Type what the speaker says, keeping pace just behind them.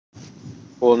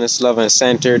wholeness, love, and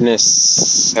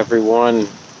centeredness, everyone.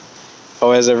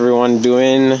 How is everyone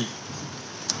doing?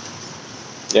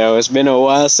 Yo, it's been a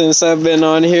while since I've been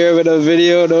on here with a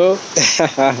video though.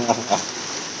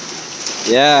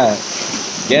 Yeah,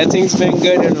 things been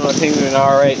good, things been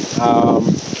alright.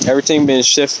 Everything been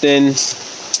shifting,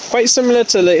 quite similar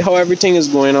to like how everything is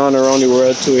going on around the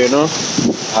world too,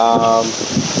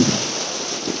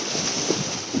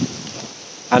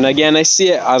 And again, I see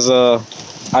it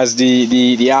as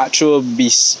the actual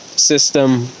beast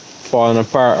system falling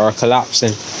apart or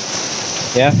collapsing.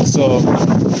 Yeah, so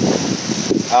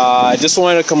I just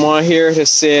wanted to come on here to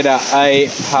say that I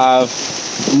have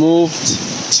moved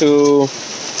to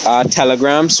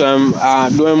Telegram, so I'm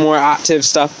doing more active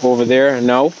stuff over there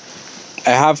now. I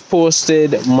have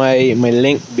posted my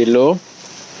link below.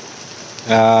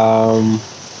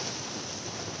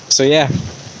 So yeah,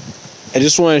 I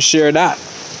just want to share that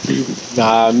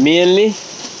mainly.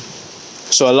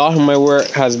 So a lot of my work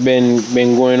has been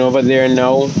going over there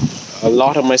now. A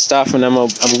lot of my stuff, and I'm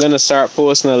gonna start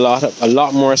posting a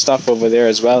lot more stuff over there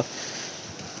as well.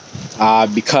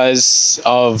 Because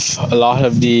of a lot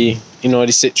of the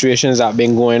the situations that have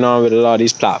been going on with a lot of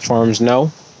these platforms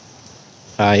now.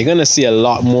 You're gonna see a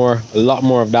lot more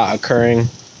of that occurring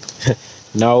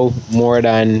now, more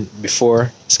than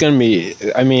before. It's gonna be,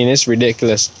 it's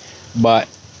ridiculous, but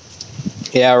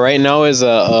yeah, right now is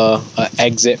a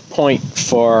exit point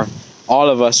for all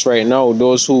of us right now.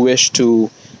 Those who wish to,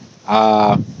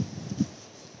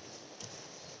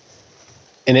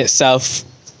 in itself,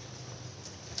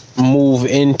 move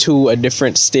into a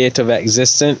different state of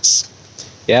existence.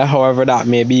 Yeah, however that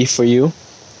may be for you.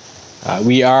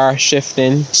 We are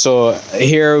shifting. So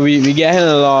here we getting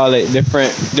a lot of like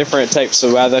different types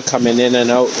of weather coming in and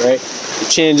out, right? It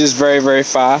changes very, very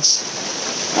fast.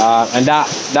 And that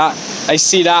I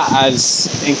see that as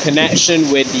in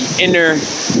connection with the inner,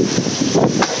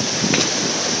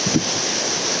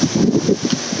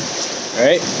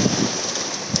 right?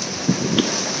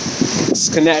 It's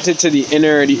connected to the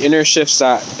inner shifts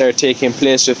that are taking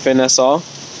place within us all.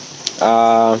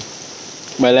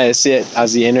 But I see it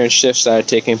as the inner shifts that are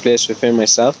taking place within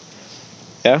myself.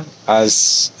 Yeah,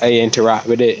 as I interact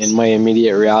with it in my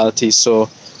immediate reality. So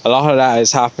a lot of that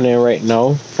is happening right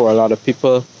now for a lot of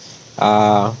people,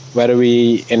 whether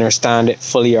we understand it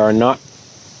fully or not.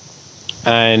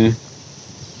 And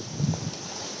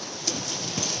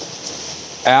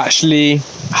I actually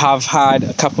have had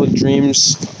a couple of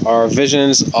dreams or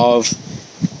visions of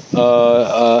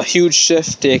a huge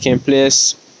shift taking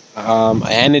place, an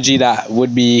energy that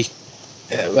would be,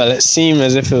 it seemed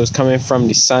as if it was coming from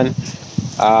the sun,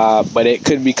 but it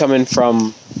could be coming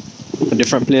from a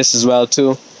different place as well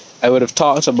too. I would have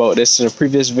talked about this in a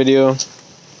previous video,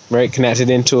 right?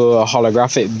 Connected into a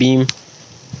holographic beam,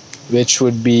 which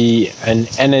would be an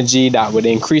energy that would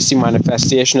increase the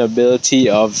manifestation ability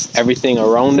of everything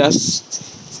around us,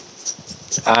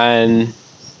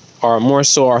 or more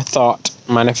so our thought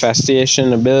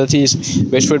manifestation abilities,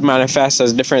 which would manifest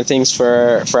as different things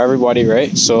for everybody,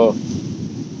 right? So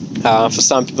for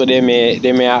some people, they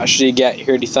may actually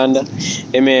hear the thunder.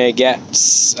 They may get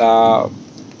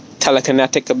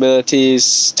telekinetic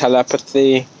abilities,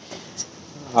 telepathy.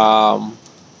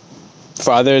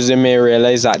 For others, they may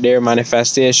realize that their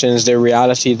manifestations, their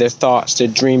reality, their thoughts, their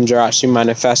dreams are actually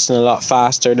manifesting a lot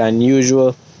faster than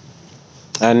usual,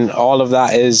 and all of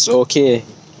that is okay.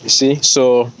 You see,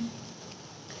 so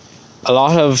a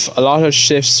lot of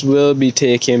shifts will be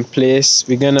taking place.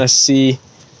 We're gonna see.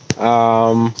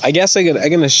 I guess I'm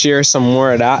gonna share some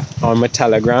more of that on my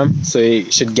Telegram, so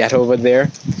you should get over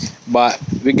there. But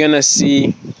we're gonna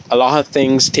see a lot of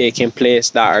things taking place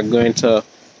that are going to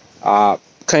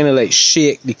kind of like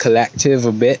shake the collective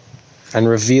a bit and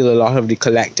reveal a lot of the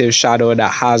collective shadow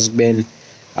that has been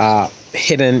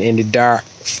hidden in the dark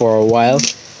for a while.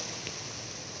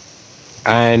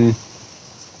 And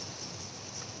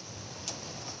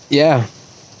yeah,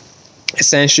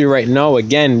 essentially right now,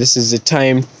 again, this is the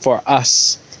time for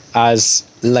us as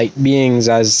light beings,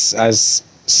 as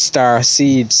star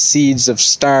seeds of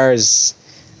stars,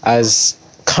 as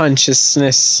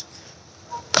consciously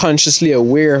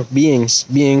aware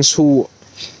beings who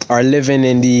are living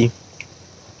in the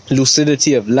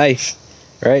lucidity of life,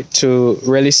 right? To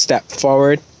really step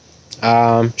forward,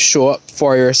 show up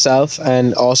for yourself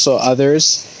and also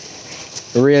others,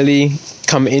 really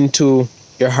come into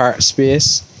your heart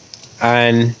space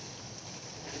and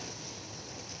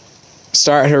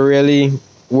start to really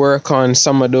work on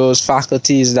some of those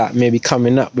faculties that may be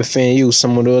coming up within you,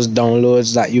 some of those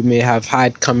downloads that you may have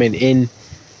had coming in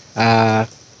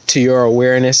to your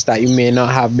awareness that you may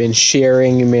not have been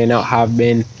sharing, you may not have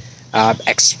been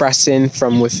expressing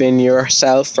from within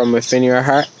yourself, from within your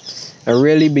heart, and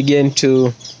really begin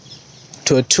to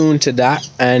attune to that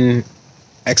and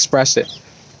express it.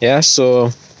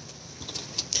 So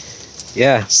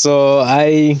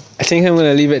I think I'm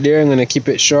gonna leave it there. I'm gonna keep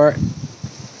it short.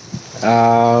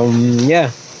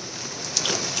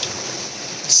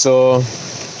 So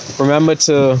remember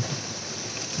to,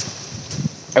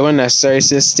 I wouldn't necessarily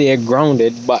say stay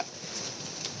grounded, but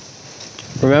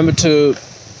remember to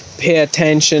pay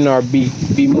attention or be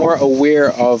more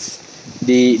aware of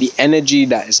the energy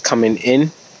that is coming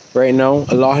in right now.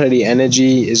 A lot of the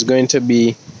energy is going to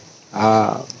be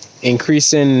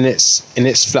increasing in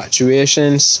its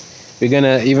fluctuations. We're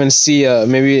gonna even see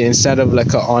maybe instead of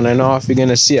like a on and off, we're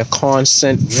gonna see a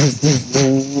constant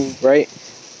right,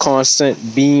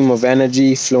 constant beam of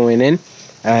energy flowing in,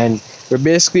 and we're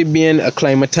basically being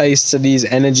acclimatized to these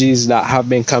energies that have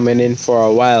been coming in for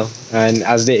a while, and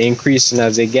as they increase and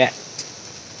as they get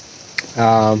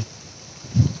to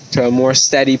a more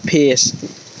steady pace,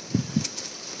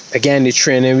 again the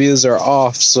training wheels are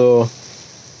off. So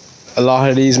a lot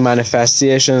of these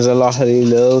manifestations, a lot of the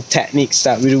little techniques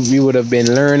that we would have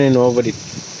been learning over the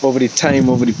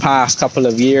past couple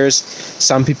of years,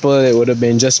 some people it would have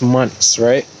been just months,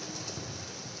 right?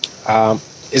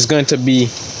 It's going to be,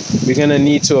 we're going to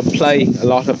need to apply a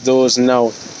lot of those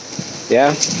now,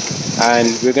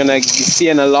 and we're going to be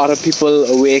seeing a lot of people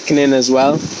awakening as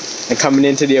well and coming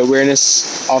into the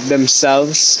awareness of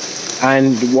themselves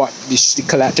and what the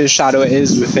collective shadow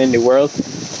is within the world.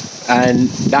 And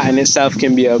that in itself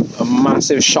can be a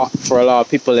massive shock for a lot of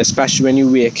people, especially when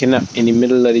you're waking up in the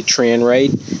middle of the train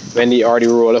ride, when the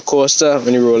roller coaster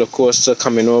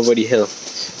coming over the hill.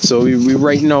 So we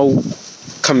right now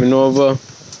coming over,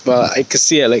 well, I could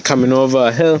see it like coming over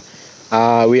a hill.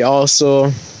 We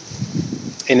also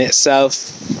in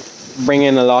itself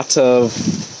bringing a lot of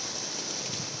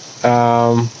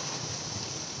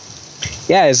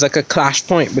it's like a clash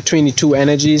point between the two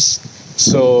energies.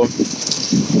 So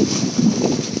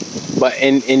but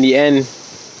in the end,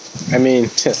 I mean,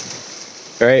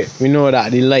 right, we know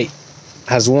that the light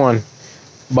has won,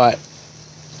 but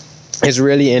it's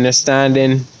really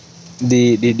understanding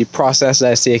the process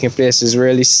that's taking place, is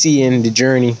really seeing the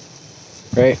journey,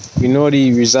 right? We know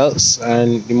the results,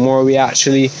 and the more we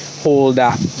actually hold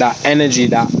that energy,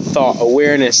 that thought,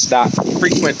 awareness, that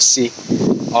frequency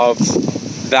of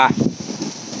that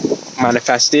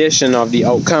manifestation of the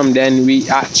outcome, then we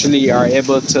actually are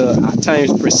able to at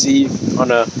times perceive on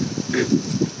a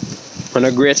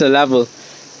greater level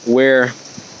where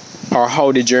or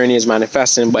how the journey is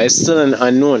manifesting. But it's still an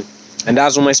unknown, and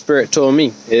that's what my spirit told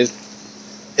me.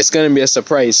 It's going to be a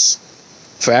surprise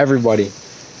for everybody,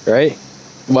 right?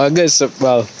 Well, a good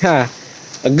surprise.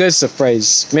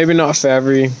 Maybe not for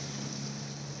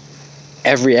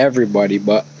everybody,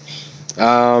 but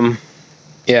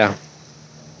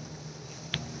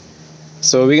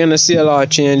So we're gonna see a lot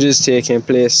of changes taking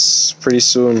place pretty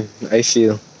soon, I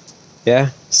feel.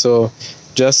 So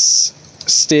just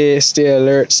stay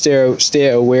alert, stay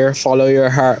aware, follow your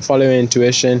heart, follow your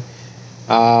intuition,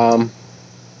 and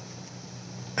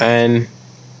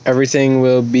everything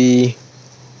will be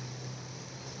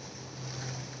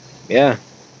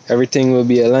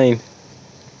aligned.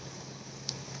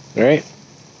 All right.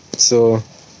 So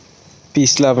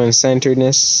peace, love, and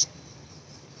centeredness.